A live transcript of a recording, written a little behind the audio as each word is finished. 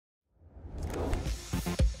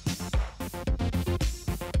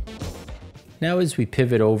Now, as we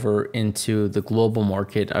pivot over into the global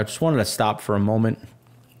market, I just wanted to stop for a moment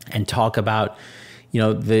and talk about,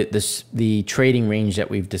 the trading range that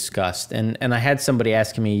we've discussed. And I had somebody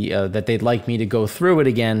asking me that they'd like me to go through it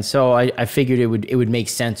again. So I figured it would make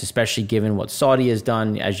sense, especially given what Saudi has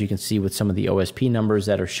done, as you can see with some of the OSP numbers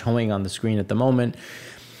that are showing on the screen at the moment.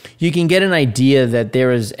 You can get an idea that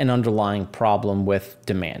there is an underlying problem with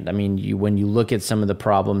demand. I mean, when you look at some of the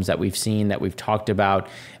problems that we've seen, that we've talked about,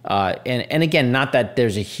 and again, not that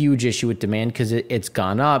there's a huge issue with demand, because it's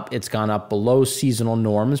gone up. It's gone up below seasonal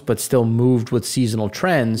norms, but still moved with seasonal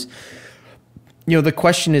trends. The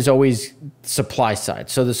question is always supply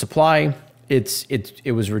side. So the supply,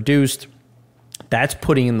 it was reduced. That's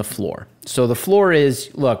putting in the floor. So the floor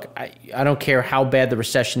is, look, I don't care how bad the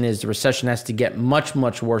recession is. The recession has to get much,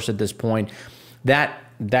 much worse at this point. That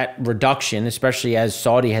reduction, especially as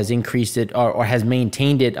Saudi has increased it or has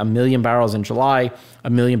maintained it 1 million barrels in July,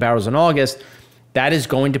 1 million barrels in August, that is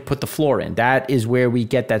going to put the floor in. That is where we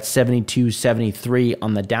get that 72, 73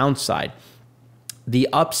 on the downside. The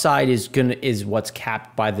upside is what's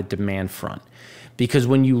capped by the demand front. Because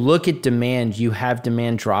when you look at demand, you have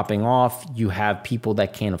demand dropping off, you have people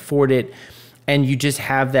that can't afford it, and you just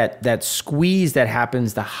have that squeeze that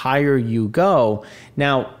happens the higher you go.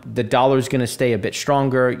 Now, the dollar is going to stay a bit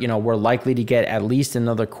stronger. We're likely to get at least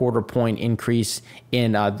another quarter point increase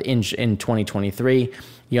in 2023.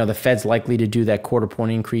 The Fed's likely to do that quarter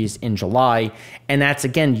point increase in July. And that's,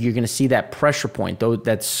 again, you're going to see that pressure point, though,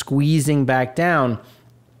 that's squeezing back down.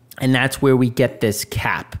 And that's where we get this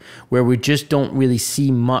cap, where we just don't really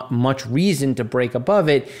see much reason to break above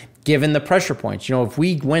it, given the pressure points. If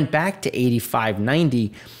we went back to 85,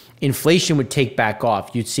 90, inflation would take back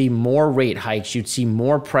off. You'd see more rate hikes. You'd see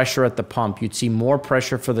more pressure at the pump. You'd see more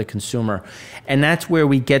pressure for the consumer. And that's where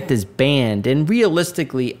we get this band. And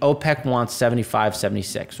realistically, OPEC wants 75,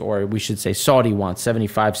 76, or we should say Saudi wants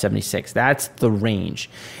 75, 76. That's the range.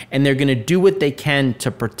 And they're going to do what they can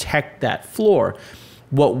to protect that floor.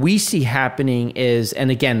 What we see happening is,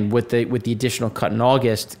 and again, with the additional cut in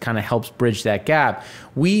August, kind of helps bridge that gap.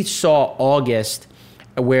 We saw August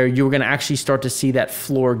where you were going to actually start to see that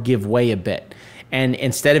floor give way a bit. And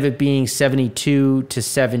instead of it being 72 to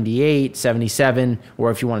 78, 77,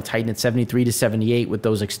 or if you want to tighten it, 73 to 78 with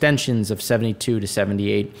those extensions of 72 to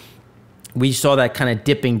 78, we saw that kind of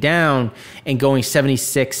dipping down and going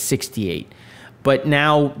 76, 68. But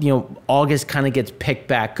now, August kind of gets picked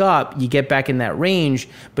back up. You get back in that range.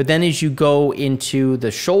 But then as you go into the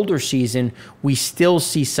shoulder season, we still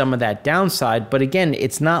see some of that downside. But again,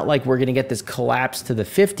 it's not like we're going to get this collapse to the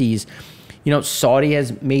 50s. Saudi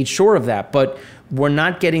has made sure of that. But we're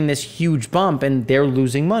not getting this huge bump, and they're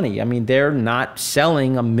losing money. I mean, they're not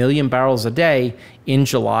selling 1 million barrels a day in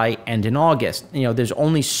July and in August. There's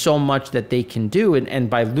only so much that they can do. And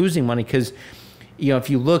by losing money, because, if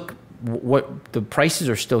you look, what the prices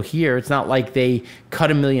are still here. It's not like they cut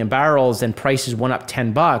 1 million barrels and prices went up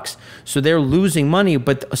 $10. So they're losing money,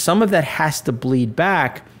 but some of that has to bleed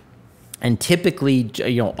back. And typically,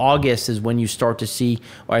 August is when you start to see,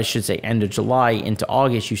 or I should say end of July into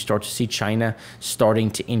August, you start to see China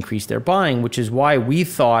starting to increase their buying, which is why we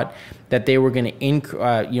thought that they were going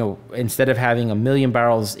to, instead of having 1 million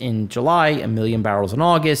barrels in July, 1 million barrels in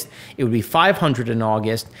August, it would be 500 in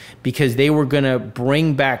August, because they were going to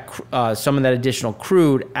bring back some of that additional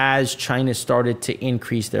crude as China started to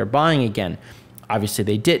increase their buying again. Obviously,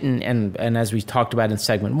 they didn't, and as we talked about in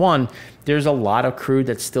segment 1, there's a lot of crude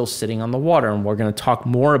that's still sitting on the water, and we're going to talk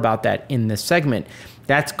more about that in this segment.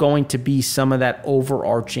 That's going to be some of that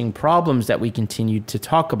overarching problems that we continue to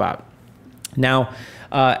talk about. Now,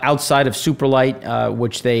 outside of Superlight,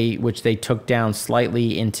 which they took down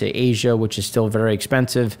slightly into Asia, which is still very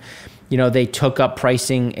expensive, they took up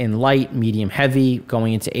pricing in light, medium, heavy,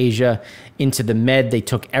 going into Asia. Into the med, they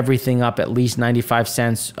took everything up at least 95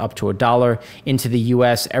 cents up to $1. Into the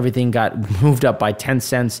U.S., everything got moved up by 10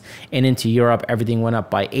 cents. And into Europe, everything went up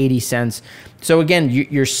by 80 cents. So again,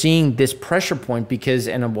 you're seeing this pressure point because,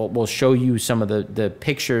 and we'll show you some of the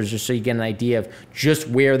pictures just so you get an idea of just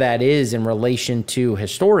where that is in relation to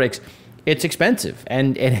historics. It's expensive,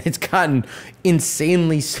 and it's gotten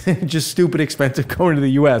insanely just stupid expensive going to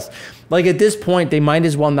the U.S. Like at this point, they might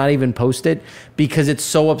as well not even post it, because it's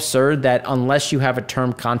so absurd that unless you have a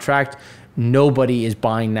term contract, nobody is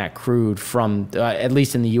buying that crude from, at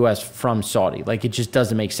least in the U.S., from Saudi. Like it just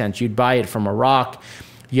doesn't make sense. You'd buy it from Iraq.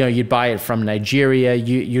 You'd buy it from Nigeria.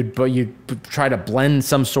 You'd try to blend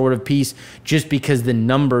some sort of piece just because the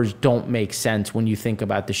numbers don't make sense when you think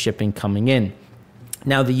about the shipping coming in.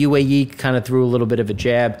 Now, the UAE kind of threw a little bit of a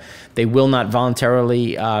jab. They will not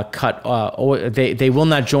voluntarily cut oil. They will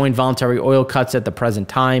not join voluntary oil cuts at the present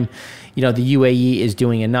time. You know, the UAE is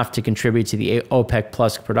doing enough to contribute to the OPEC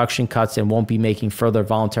plus production cuts and won't be making further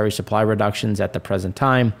voluntary supply reductions at the present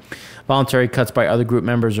time. Voluntary cuts by other group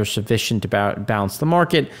members are sufficient to balance the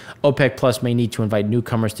market. OPEC plus may need to invite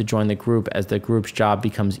newcomers to join the group as the group's job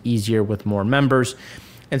becomes easier with more members.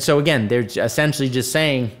 And so again, they're essentially just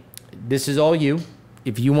saying, this is all you.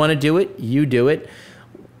 If you want to do it, you do it.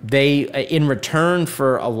 They, in return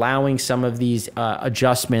for allowing some of these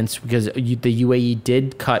adjustments, because the UAE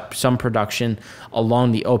did cut some production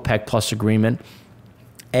along the OPEC plus agreement,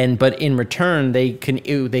 but in return they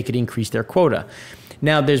could increase their quota.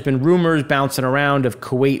 Now, there's been rumors bouncing around of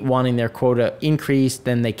Kuwait wanting their quota increased.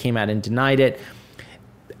 Then they came out and denied it.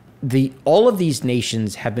 All of these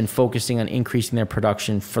nations have been focusing on increasing their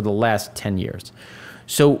production for the last 10 years.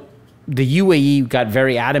 So the UAE got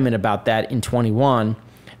very adamant about that in 21,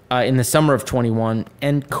 in the summer of 21,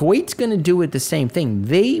 and Kuwait's going to do it the same thing.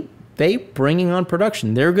 They bringing on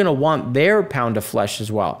production. They're going to want their pound of flesh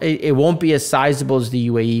as well. It won't be as sizable as the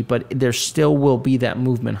UAE, but there still will be that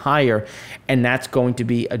movement higher, and that's going to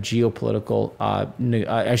be a geopolitical,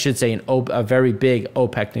 I should say, a very big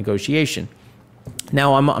OPEC negotiation.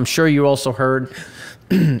 Now, I'm sure you also heard,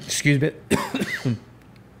 excuse me.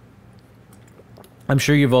 I'm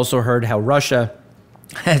sure you've also heard how Russia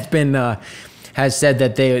has said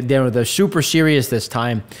that they're super serious this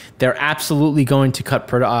time. They're absolutely going to cut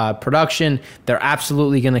production. They're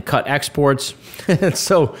absolutely going to cut exports.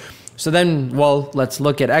 So then, well, let's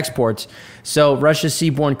look at exports. So Russia's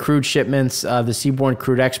seaborne crude shipments, the seaborne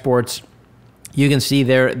crude exports, you can see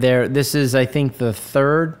this is, I think, the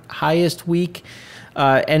third highest week.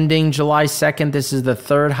 Ending July 2nd, this is the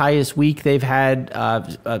third highest week they've had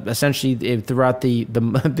essentially throughout the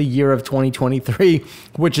year of 2023,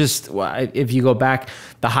 which is, if you go back,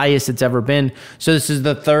 the highest it's ever been. So this is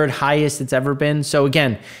the third highest it's ever been. So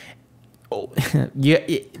again,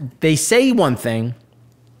 they say one thing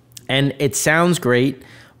and it sounds great,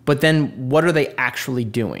 but then what are they actually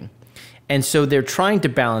doing? And so they're trying to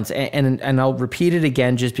balance, and I'll repeat it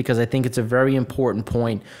again just because I think it's a very important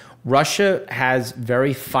point. Russia has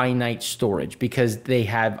very finite storage because they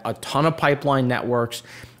have a ton of pipeline networks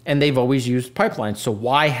and they've always used pipelines. So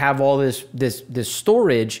why have all this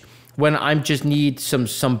storage when I just need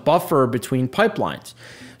some buffer between pipelines?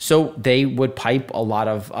 So they would pipe a lot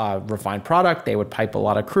of refined product. They would pipe a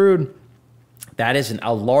lot of crude. That isn't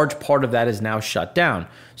a large part of that is now shut down.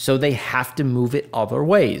 So they have to move it other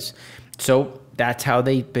ways. So that's how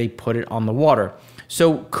they put it on the water.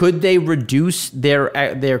 So could they reduce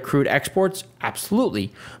their crude exports?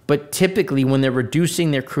 Absolutely. But typically when they're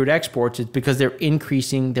reducing their crude exports, it's because they're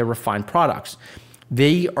increasing their refined products.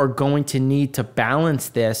 They are going to need to balance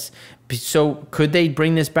this. So could they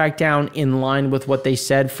bring this back down in line with what they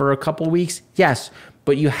said for a couple of weeks? Yes.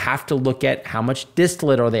 But you have to look at how much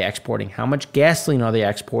distillate are they exporting? How much gasoline are they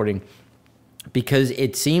exporting? Because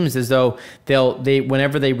it seems as though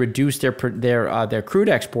whenever they reduce their crude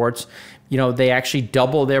exports, they actually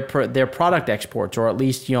double their product exports, or at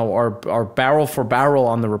least are barrel for barrel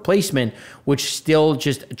on the replacement, which still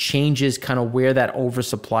just changes kind of where that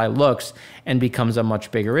oversupply looks and becomes a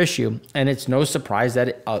much bigger issue. And it's no surprise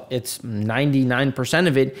that it's 99%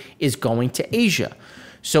 of it is going to Asia.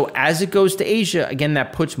 So as it goes to Asia, again,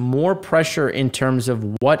 that puts more pressure in terms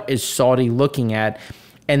of what is Saudi looking at.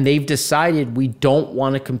 And they've decided we don't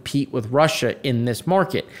want to compete with Russia in this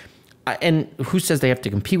market. And who says they have to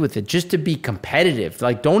compete with it? Just to be competitive.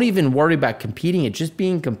 Like, don't even worry about competing it. Just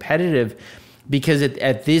being competitive, because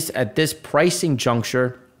at this pricing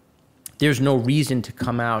juncture, there's no reason to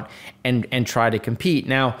come out and try to compete.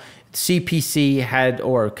 Now, Kazakhstan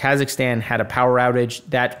had a power outage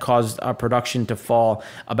that caused production to fall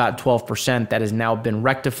about 12%. That has now been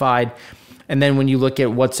rectified. And then when you look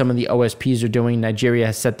at what some of the OSPs are doing, Nigeria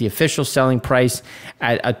has set the official selling price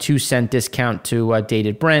at a 2-cent discount to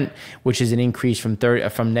dated Brent, which is an increase from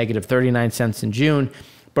negative 39 cents in June.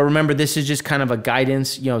 But remember, this is just kind of a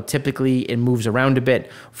guidance. Typically it moves around a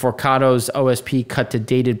bit. Forcado's OSP cut to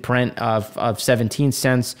dated Brent of 17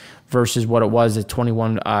 cents versus what it was at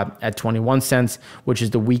 21 cents, which is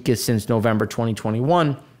the weakest since November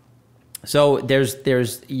 2021. So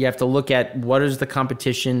you have to look at what is the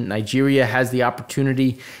competition. Nigeria has the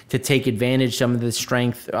opportunity to take advantage of some of the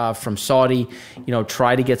strength from Saudi,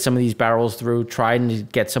 try to get some of these barrels through, try to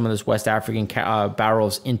get some of this West African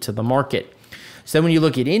barrels into the market. So then when you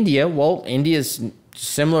look at India, well, India's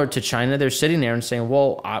similar to China. They're sitting there and saying,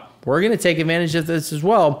 well, we're going to take advantage of this as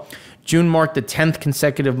well. June marked the 10th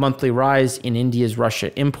consecutive monthly rise in India's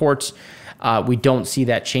Russia imports. We don't see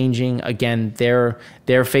that changing. Again, they're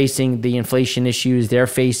facing the inflation issues. They're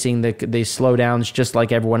facing the slowdowns just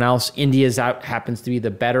like everyone else. India's out happens to be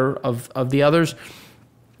the better of the others.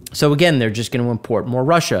 So again, they're just going to import more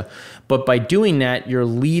Russia. But by doing that, you're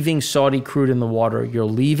leaving Saudi crude in the water. You're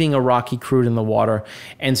leaving Iraqi crude in the water.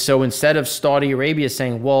 And so instead of Saudi Arabia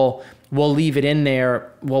saying, well, we'll leave it in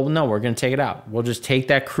there. Well, no, we're going to take it out. We'll just take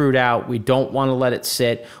that crude out. We don't want to let it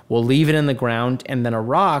sit. We'll leave it in the ground. And then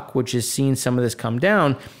Iraq, which has seen some of this come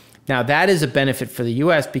down, now that is a benefit for the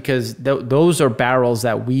U.S. because those are barrels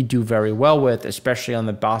that we do very well with, especially on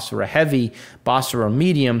the Basra heavy, Basra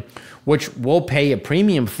medium, which we'll pay a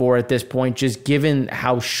premium for at this point, just given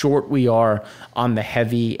how short we are on the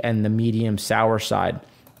heavy and the medium sour side.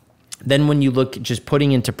 Then when you look just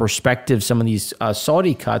putting into perspective some of these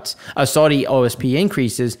Saudi OSP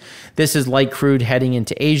increases, this is light crude heading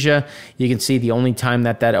into Asia. You can see the only time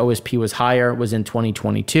that OSP was higher was in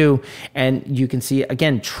 2022. And you can see,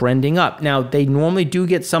 again, trending up. Now, they normally do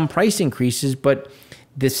get some price increases, but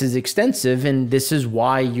this is extensive. And this is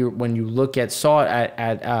why when you look at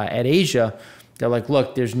Asia, they're like,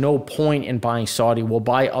 look, there's no point in buying Saudi. We'll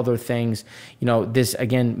buy other things. You know, this,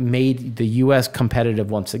 again, made the U.S. competitive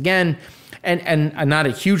once again. And not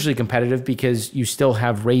a hugely competitive because you still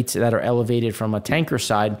have rates that are elevated from a tanker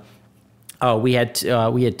side. We had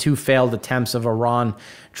two failed attempts of Iran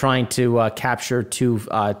trying to capture two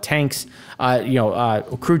tanks,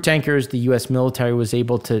 crude tankers. The U.S. military was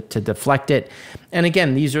able to deflect it. And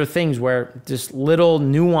again, these are things where just little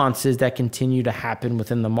nuances that continue to happen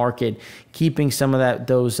within the market, keeping some of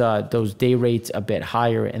those day rates a bit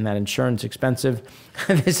higher and that insurance expensive.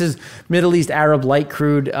 This is Middle East Arab light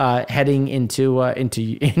crude heading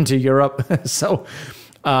into Europe. So.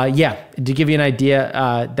 Yeah, to give you an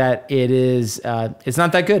idea that it's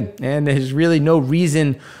not that good, and there's really no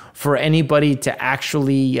reason for anybody to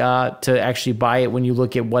actually buy it when you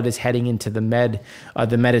look at what is heading into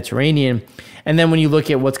the Mediterranean, and then when you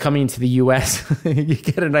look at what's coming into the U.S., you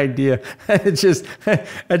get an idea. It's just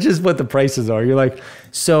what the prices are. You're like,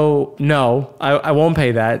 so no, I won't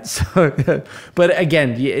pay that. So, but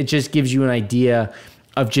again, it just gives you an idea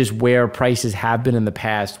of just where prices have been in the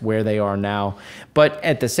past, where they are now. But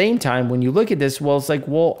at the same time, when you look at this, well, it's like,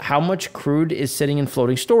 well, how much crude is sitting in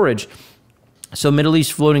floating storage? So Middle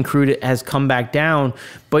East floating crude has come back down,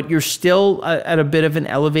 but you're still at a bit of an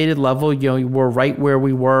elevated level. You know, we're right where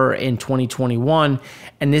we were in 2021,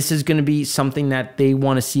 and this is going to be something that they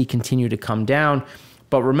want to see continue to come down.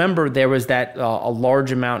 But remember, there was that a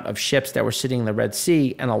large amount of ships that were sitting in the Red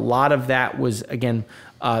Sea, and a lot of that was, again,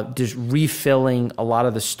 just refilling a lot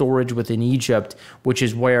of the storage within Egypt, which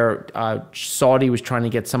is where Saudi was trying to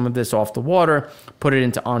get some of this off the water, put it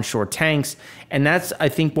into onshore tanks. And that's, I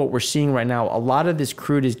think, what we're seeing right now. A lot of this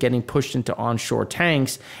crude is getting pushed into onshore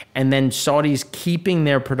tanks, and then Saudi's keeping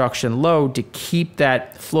their production low to keep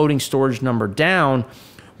that floating storage number down,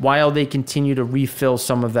 while they continue to refill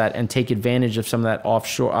some of that and take advantage of some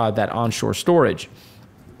of that onshore storage.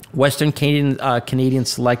 Western Canadian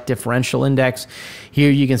Select Differential Index. Here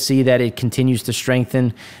you can see that it continues to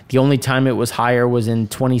strengthen. The only time it was higher was in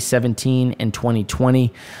 2017 and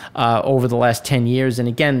 2020 over the last 10 years. And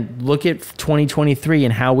again, look at 2023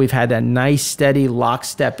 and how we've had that nice, steady,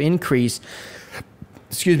 lockstep increase.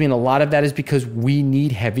 Excuse me, and a lot of that is because we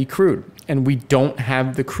need heavy crude, and we don't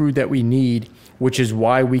have the crude that we need, which is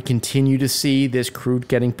why we continue to see this crude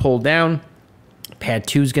getting pulled down. Pad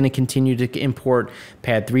 2 is going to continue to import.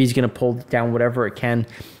 Pad 3 is going to pull down whatever it can.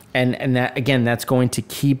 And that, again, that's going to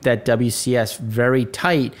keep that WCS very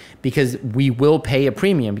tight because we will pay a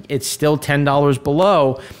premium. It's still $10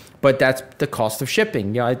 below, but that's the cost of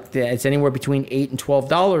shipping. You know, it's anywhere between $8 and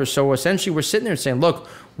 $12. So essentially we're sitting there saying, look,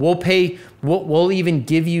 we'll even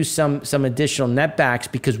give you some additional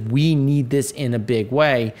netbacks because we need this in a big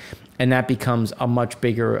way. And that becomes a much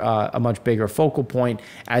bigger focal point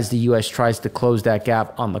as the U.S. tries to close that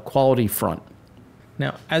gap on the quality front.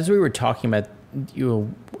 Now, as we were talking about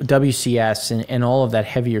WCS and all of that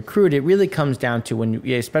heavier crude, it really comes down to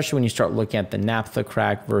especially when you start looking at the naphtha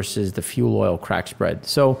crack versus the fuel oil crack spread.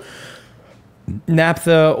 So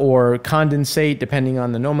naphtha or condensate, depending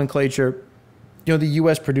on the nomenclature, you know, the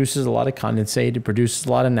U.S. produces a lot of condensate, it produces a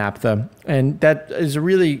lot of naphtha, and that is a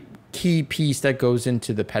really key piece that goes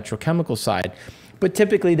into the petrochemical side. But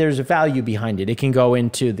typically there's a value behind it. It can go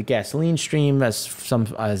into the gasoline stream as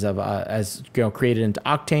created into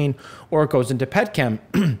octane, or it goes into petchem.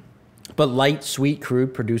 But light sweet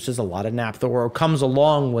crude produces a lot of naphtha, or comes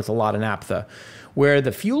along with a lot of naphtha. Where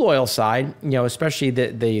the fuel oil side, you know, especially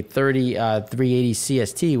the 380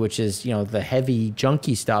 CST, which is, you know, the heavy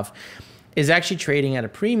junky stuff, is actually trading at a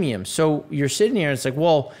premium. So you're sitting here and it's like,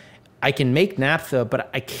 well, I can make naphtha, but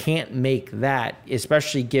I can't make that,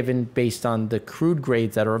 especially given based on the crude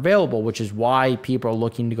grades that are available, which is why people are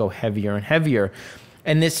looking to go heavier and heavier.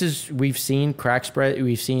 And this is, we've seen crack spread,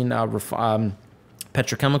 we've seen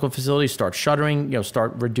petrochemical facilities start shuttering,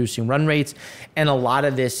 start reducing run rates. And a lot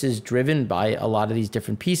of this is driven by a lot of these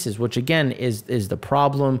different pieces, which again is the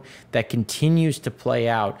problem that continues to play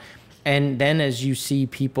out. And then as you see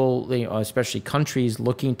people, especially countries,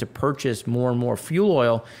 looking to purchase more and more fuel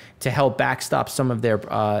oil to help backstop some of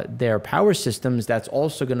their power systems, that's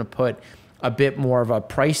also going to put a bit more of a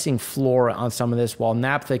pricing floor on some of this, while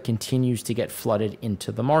naphtha continues to get flooded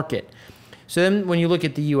into the market. So then when you look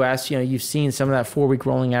at the U.S., you've seen some of that 4-week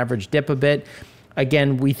rolling average dip a bit.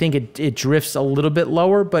 Again, we think it drifts a little bit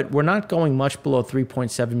lower, but we're not going much below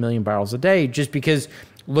 3.7 million barrels a day, just because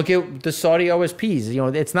look at the Saudi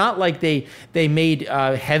OSPs. It's not like they made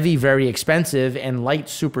heavy very expensive and light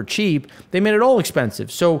super cheap. They made it all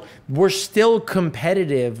expensive. So we're still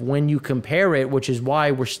competitive when you compare it, which is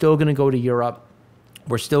why we're still going to go to Europe.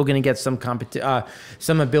 We're still going to get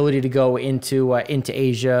some ability to go into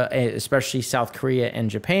Asia, especially South Korea and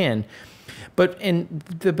Japan. But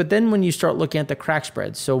then when you start looking at the crack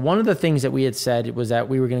spreads, so one of the things that we had said was that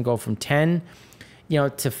we were going to go from 10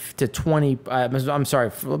 to 20, I'm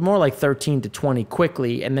sorry, more like 13 to 20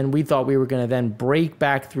 quickly. And then we thought we were going to then break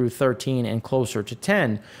back through 13 and closer to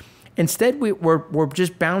 10. Instead, we're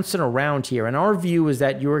just bouncing around here. And our view is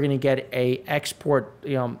that you're going to get a export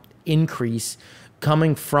increase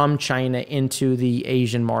coming from China into the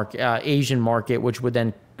Asian market, which would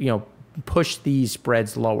then push these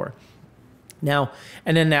spreads lower. Now,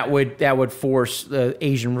 and then that would force the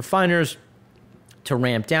Asian refiners to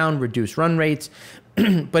ramp down, reduce run rates.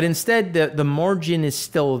 But instead, the margin is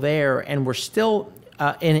still there, and we're still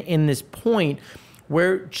in this point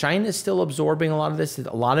where China is still absorbing a lot of this.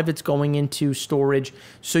 A lot of it's going into storage.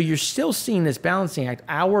 So you're still seeing this balancing act.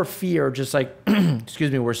 Our fear, just like,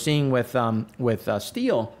 excuse me, we're seeing with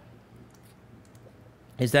steel,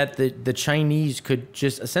 is that the Chinese could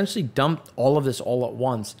just essentially dump all of this all at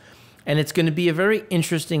once. And it's going to be a very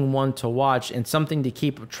interesting one to watch and something to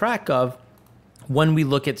keep track of when we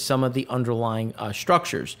look at some of the underlying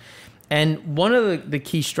structures. And one of the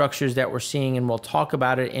key structures that we're seeing, and we'll talk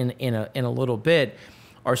about it in a little bit,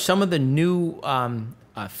 are some of the new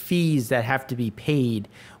fees that have to be paid,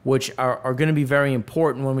 which are going to be very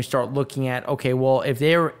important when we start looking at, okay, well, if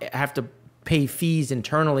they have to pay fees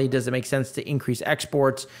internally, does it make sense to increase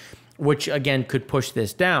exports, which again could push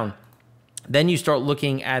this down? Then you start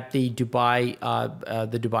looking at the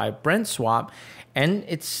Dubai Brent swap, and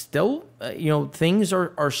it's still, things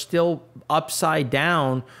are still upside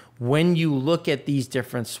down when you look at these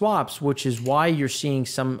different swaps, which is why you're seeing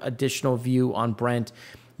some additional view on Brent.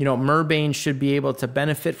 Murbain should be able to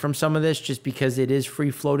benefit from some of this just because it is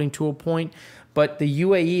free floating to a point. But the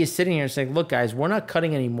UAE is sitting here saying, look, guys, we're not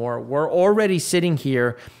cutting anymore. We're already sitting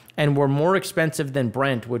here and we're more expensive than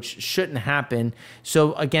Brent, which shouldn't happen.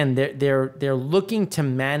 So again, they're looking to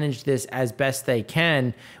manage this as best they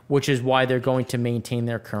can, which is why they're going to maintain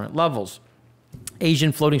their current levels.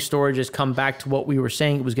 Asian floating storage has come back to what we were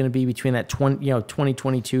saying it was going to be between that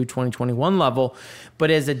 2022, 2021 level.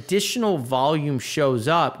 But as additional volume shows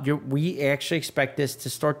up, we actually expect this to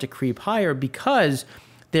start to creep higher because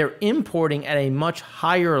they're importing at a much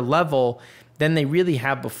higher level than they really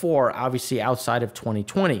have before, obviously outside of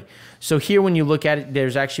 2020. So here, when you look at it,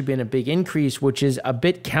 there's actually been a big increase, which is a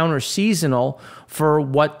bit counter-seasonal for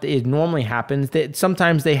what it normally happens.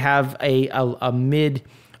 Sometimes they have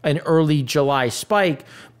an early July spike,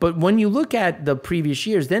 but when you look at the previous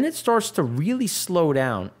years, then it starts to really slow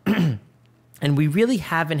down. And we really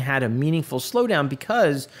haven't had a meaningful slowdown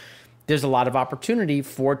because there's a lot of opportunity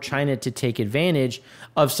for China to take advantage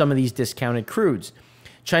of some of these discounted crudes.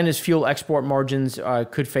 China's fuel export margins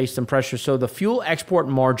could face some pressure. So the fuel export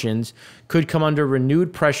margins could come under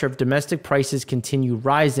renewed pressure if domestic prices continue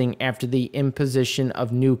rising after the imposition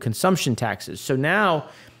of new consumption taxes. So now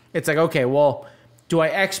it's like, okay, well, do I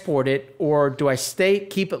export it or do I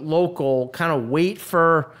keep it local, kind of wait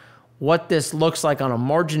for what this looks like on a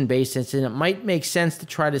margin basis? And it might make sense to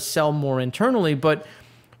try to sell more internally, but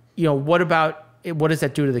what does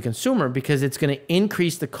that do to the consumer? Because it's going to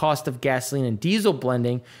increase the cost of gasoline and diesel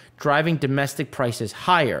blending, driving domestic prices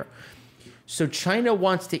higher. So China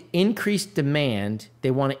wants to increase demand.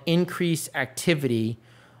 They want to increase activity,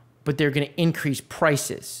 but they're going to increase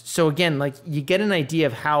prices. So again, like you get an idea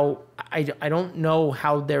of how, I don't know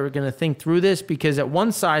how they're going to think through this, because at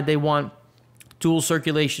one side they want dual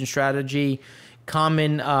circulation strategy,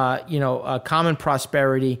 common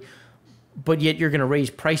prosperity, but yet you're going to raise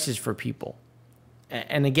prices for people.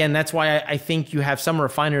 And again, that's why I think you have some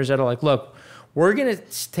refiners that are like, look, we're going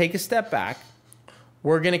to take a step back.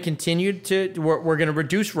 We're going to continue we're going to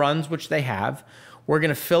reduce runs, which they have. We're going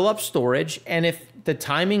to fill up storage. And if the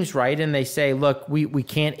timing's right and they say, look, we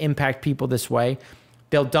can't impact people this way,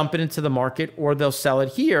 they'll dump it into the market or they'll sell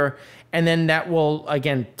it here. And then that will,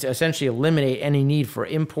 again, essentially eliminate any need for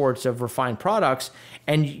imports of refined products.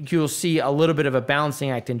 And you'll see a little bit of a balancing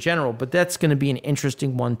act in general. But that's going to be an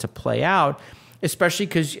interesting one to play out, especially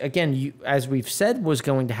because, again, as we've said was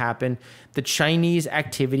going to happen, the Chinese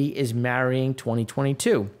activity is marrying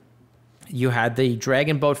 2022. You had the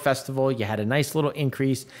Dragon Boat Festival, you had a nice little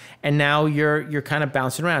increase, and now you're kind of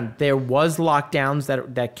bouncing around. There was lockdowns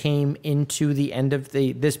that came into the end of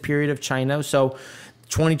this period of China, so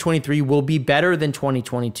 2023 will be better than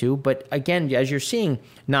 2022. But again, as you're seeing,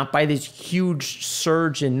 not by this huge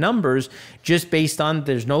surge in numbers, just based on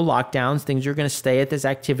there's no lockdowns, things are going to stay at this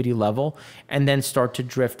activity level and then start to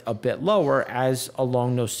drift a bit lower as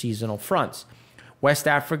along those seasonal fronts. West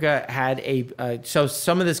Africa had so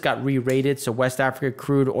some of this got re-rated. So West Africa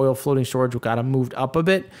crude oil floating storage got moved up a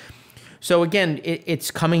bit. So again,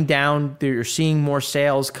 it's coming down. You're seeing more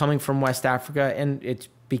sales coming from West Africa, and it's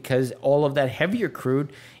because all of that heavier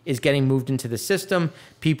crude is getting moved into the system.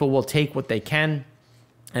 People will take what they can,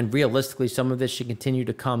 and realistically, some of this should continue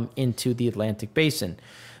to come into the Atlantic Basin.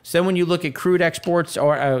 So then when you look at crude exports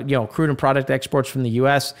or crude and product exports from the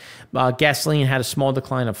U.S., gasoline had a small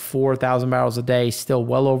decline of 4,000 barrels a day, still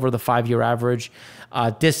well over the 5-year average.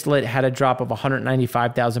 Distillate had a drop of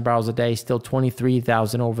 195,000 barrels a day, still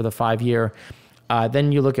 23,000 over the 5-year.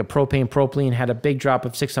 Then you look at propane, propylene had a big drop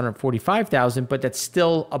of 645,000, but that's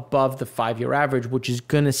still above the 5-year average, which is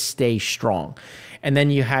going to stay strong. And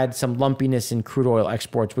then you had some lumpiness in crude oil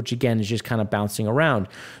exports, which again is just kind of bouncing around.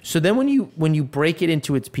 So then when you break it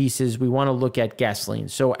into its pieces, we want to look at gasoline.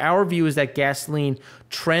 So our view is that gasoline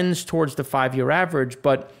trends towards the 5-year average,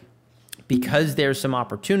 but because there's some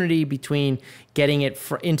opportunity between getting it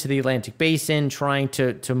into the Atlantic Basin, trying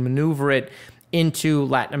to maneuver it into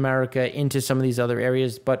Latin America, into some of these other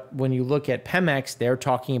areas. But when you look at Pemex, they're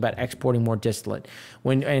talking about exporting more distillate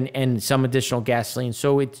and some additional gasoline.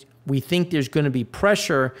 So we think there's going to be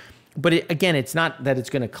pressure, but again, it's not that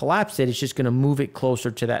it's going to collapse it. It's just going to move it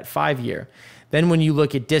closer to that 5-year. Then when you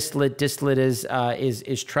look at distillate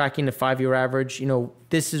is tracking the 5-year average.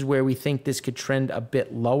 This is where we think this could trend a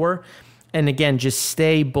bit lower. And again, just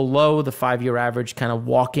stay below the 5-year average, kind of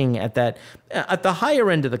walking at the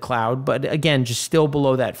higher end of the cloud, but again, just still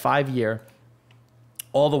below that 5-year.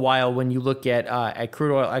 All the while, when you look at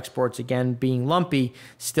crude oil exports, again, being lumpy,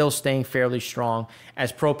 still staying fairly strong,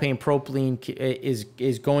 as propane, propylene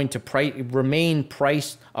is going to remain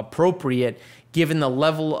price appropriate given the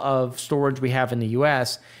level of storage we have in the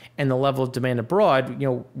U.S. and the level of demand abroad.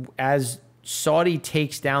 As Saudi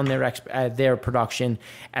takes down their production,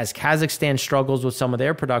 as Kazakhstan struggles with some of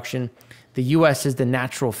their production, the U.S. is the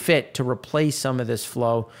natural fit to replace some of this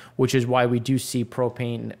flow, which is why we do see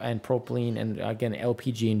propane and propylene and, again,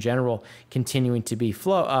 LPG in general continuing to be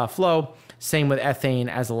flow. Same with ethane,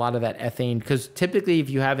 as a lot of that ethane, because typically if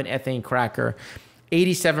you have an ethane cracker,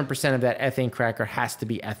 87% of that ethane cracker has to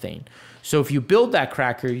be ethane. So if you build that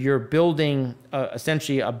cracker, you're building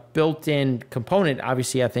essentially a built-in component.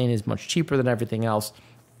 Obviously, ethane is much cheaper than everything else,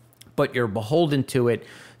 but you're beholden to it.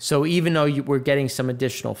 So even though we're getting some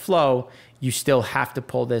additional flow, you still have to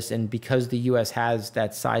pull this. And because the U.S. has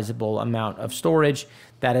that sizable amount of storage,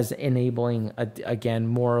 that is enabling, again,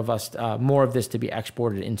 more of this to be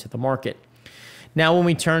exported into the market. Now, when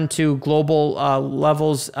we turn to global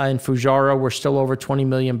levels in Fujairah, we're still over 20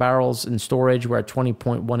 million barrels in storage. We're at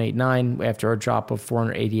 20.189 after a drop of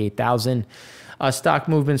 488,000. Stock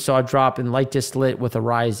movement saw a drop in light distillate with a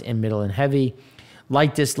rise in middle and heavy.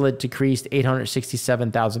 Light distillate decreased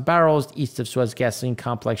 867,000 barrels. East of Suez gasoline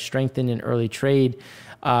complex strengthened in early trade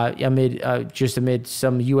amid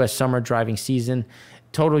some U.S. summer driving season.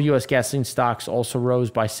 Total U.S. gasoline stocks also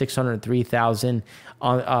rose by 603,000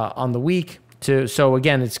 on the week. So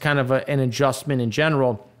again, it's kind of an adjustment in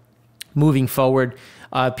general. Moving forward,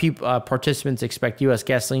 participants expect U.S.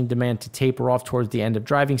 gasoline demand to taper off towards the end of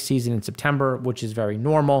driving season in September, which is very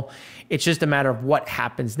normal. It's just a matter of what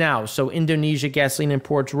happens now. So Indonesia gasoline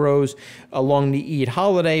imports rose along the Eid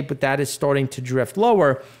holiday, but that is starting to drift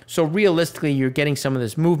lower. So realistically, you're getting some of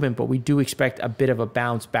this movement, but we do expect a bit of a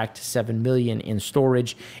bounce back to 7 million in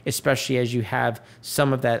storage, especially as you have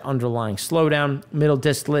some of that underlying slowdown. Middle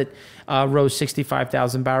distillate rose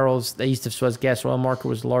 65,000 barrels. The East of Suez gas oil market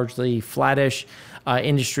was largely flattish.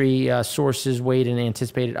 Industry sources weighed an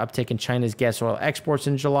anticipated uptick in China's gas oil exports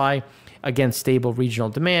in July against stable regional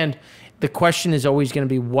demand. The question is always going to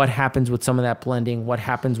be what happens with some of that blending, what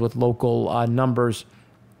happens with local numbers.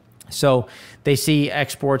 So they see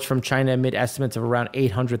exports from China amid estimates of around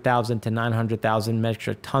 800,000 to 900,000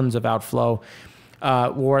 metric tons of outflow,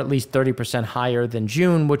 or at least 30% higher than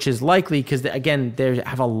June, which is likely because, again, they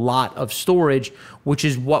have a lot of storage, which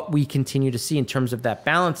is what we continue to see in terms of that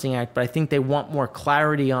balancing act. But I think they want more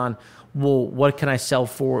clarity on, well, what can I sell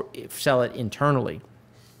it internally?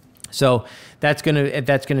 So that's going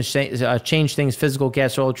to change things. Physical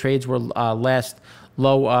gas oil trades were last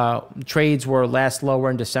lower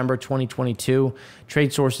in December 2022.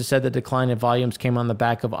 Trade sources said the decline in volumes came on the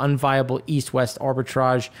back of unviable east-west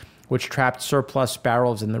arbitrage, which trapped surplus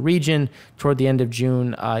barrels in the region. Toward the end of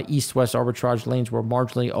June, east-west arbitrage lanes were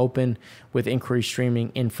marginally open, with inquiries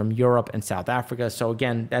streaming in from Europe and South Africa. So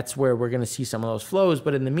again, that's where we're going to see some of those flows.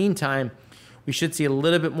 But in the meantime, we should see a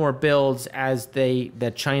little bit more builds as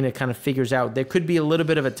that China kind of figures out. There could be a little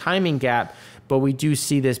bit of a timing gap, but we do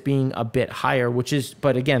see this being a bit higher,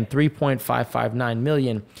 but again, 3.559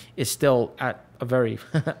 million is still at a very,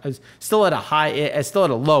 still at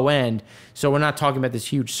a low end. So we're not talking about this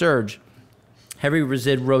huge surge. Heavy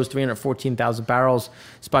resid rose 314,000 barrels.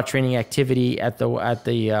 Spot trading activity at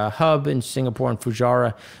the hub in Singapore and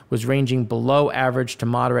Fujairah was ranging below average to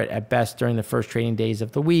moderate at best during the first trading days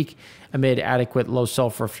of the week, amid adequate low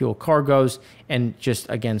sulfur fuel cargoes and just,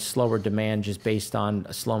 again, slower demand just based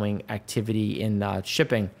on slowing activity in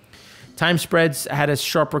shipping. Time spreads had a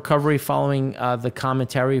sharp recovery following the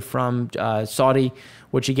commentary from Saudi,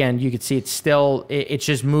 which, again, you could see it's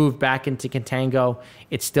just moved back into contango.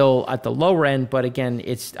 It's still at the lower end, but again,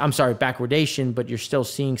 backwardation, but you're still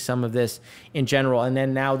seeing some of this in general. And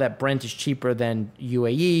then now that Brent is cheaper than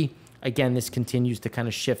UAE, again, this continues to kind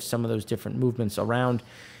of shift some of those different movements around.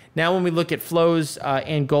 Now, when we look at flows,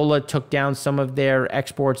 Angola took down some of their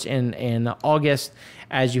exports in August,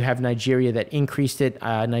 as you have Nigeria that increased it.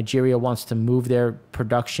 Nigeria wants to move their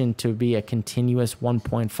production to be a continuous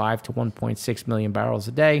 1.5 to 1.6 million barrels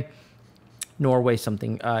a day. Norway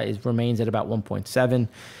remains at about 1.7.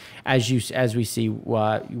 As we see,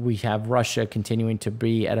 we have Russia continuing to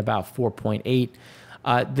be at about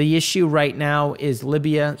 4.8. The issue right now is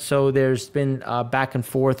Libya. So there's been back and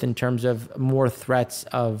forth in terms of more threats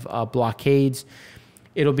of blockades.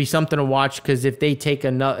 It'll be something to watch because if they take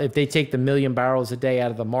the million barrels a day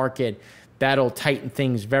out of the market, that'll tighten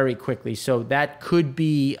things very quickly. So that could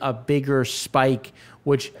be a bigger spike,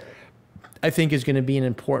 which I think is going to be an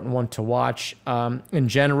important one to watch in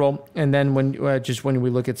general. And then when we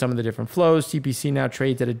look at some of the different flows, CPC now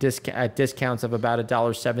trades at discounts of about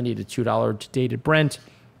 $1.70 to $2 dated Brent,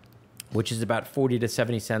 which is about 40 to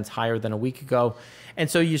 70 cents higher than a week ago. And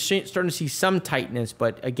so you're starting to see some tightness,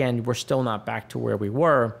 but again, we're still not back to where we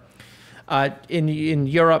were. In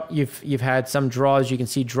Europe, you've had some draws. You can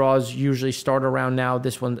see draws usually start around now.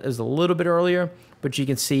 This one is a little bit earlier, but you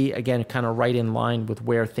can see, again, kind of right in line with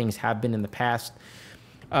where things have been in the past.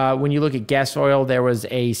 When you look at gas oil, there was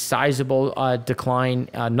a sizable decline,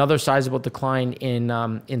 another sizable decline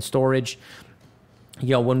in storage.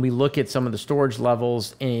 When we look at some of the storage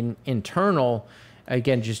levels in internal,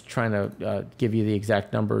 again, just trying to give you the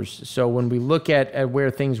exact numbers. So when we look at where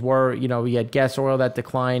things were, we had gas oil that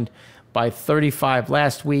declined by 35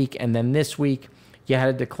 last week, and then this week you had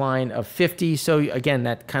a decline of 50. So again,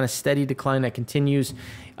 that kind of steady decline that continues.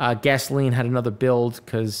 Gasoline had another build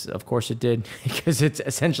because, of course, it did, because it's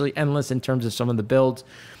essentially endless in terms of some of the builds.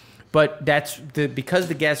 But because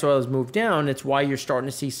the gas oil has moved down, it's why you're starting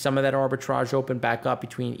to see some of that arbitrage open back up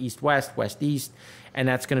between east-west, west-east, and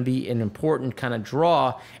that's going to be an important kind of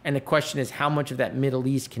draw. And the question is how much of that Middle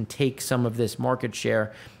East can take some of this market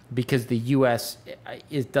share, because the U.S.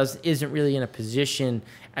 isn't really in a position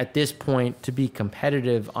at this point to be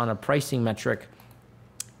competitive on a pricing metric.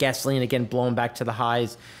 Gasoline, again, blown back to the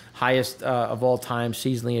highest of all time,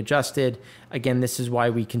 seasonally adjusted. Again, this is why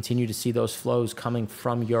we continue to see those flows coming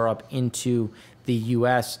from Europe into the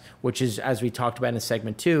U.S., which is, as we talked about in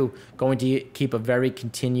segment 2, going to keep a very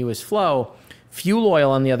continuous flow. Fuel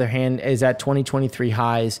oil, on the other hand, is at 2023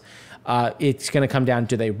 highs. It's going to come down,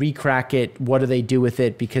 do they recrack it? What do they do with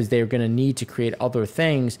it? Because they're going to need to create other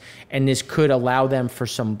things. And this could allow them for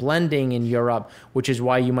some blending in Europe, which is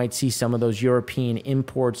why you might see some of those European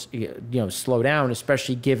imports slow down,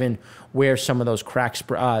 especially given where some of those cracks,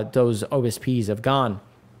 those OSPs have gone.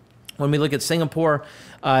 When we look at Singapore,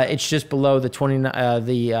 it's just below the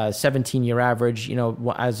 17-year average.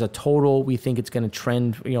 As a total, we think it's going to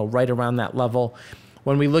trend right around that level.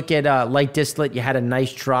 When we look at light distillate, you had a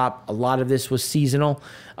nice drop. A lot of this was seasonal.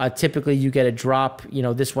 Typically, you get a drop. You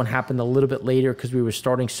know, this one happened a little bit later because we were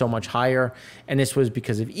starting so much higher. And this was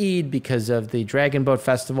because of Eid, because of the Dragon Boat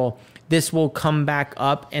Festival. This will come back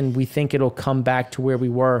up, and we think it'll come back to where we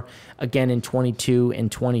were again in 22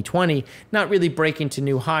 and 2020. Not really breaking to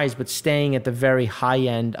new highs, but staying at the very high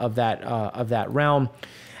end of that realm.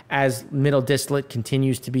 As middle distillate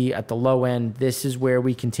continues to be at the low end, this is where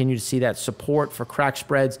we continue to see that support for crack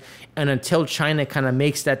spreads. And until China kind of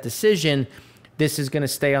makes that decision, this is going to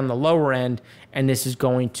stay on the lower end, and this is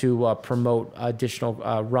going to promote additional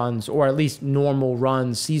runs, or at least normal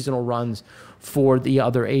runs, seasonal runs for the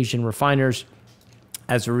other Asian refiners,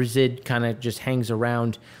 as a resid kind of just hangs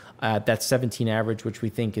around that 17 average, which we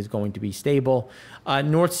think is going to be stable.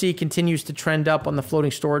 North Sea continues to trend up on the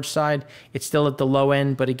floating storage side. It's still at the low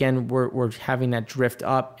end, but again, we're having that drift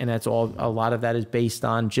up, and that's all. A lot of that is based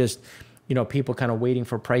on just, you know, people kind of waiting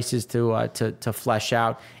for prices to flesh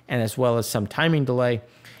out, and as well as some timing delay.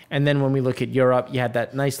 And then when we look at Europe, you had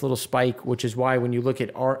that nice little spike, which is why when you look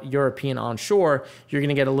at our European onshore, you're going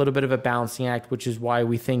to get a little bit of a balancing act, which is why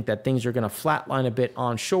we think that things are going to flatline a bit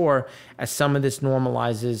onshore as some of this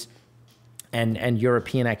normalizes and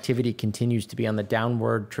European activity continues to be on the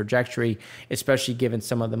downward trajectory, especially given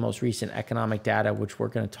some of the most recent economic data, which we're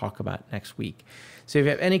going to talk about next week. So if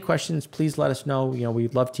you have any questions, please let us know. You know,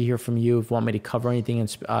 we'd love to hear from you if you want me to cover anything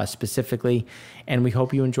specifically, and we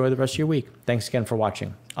hope you enjoy the rest of your week. Thanks again for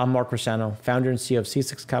watching. I'm Mark Rossano, founder and CEO of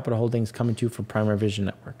C6 Capital Holdings, coming to you from Primary Vision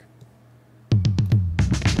Network.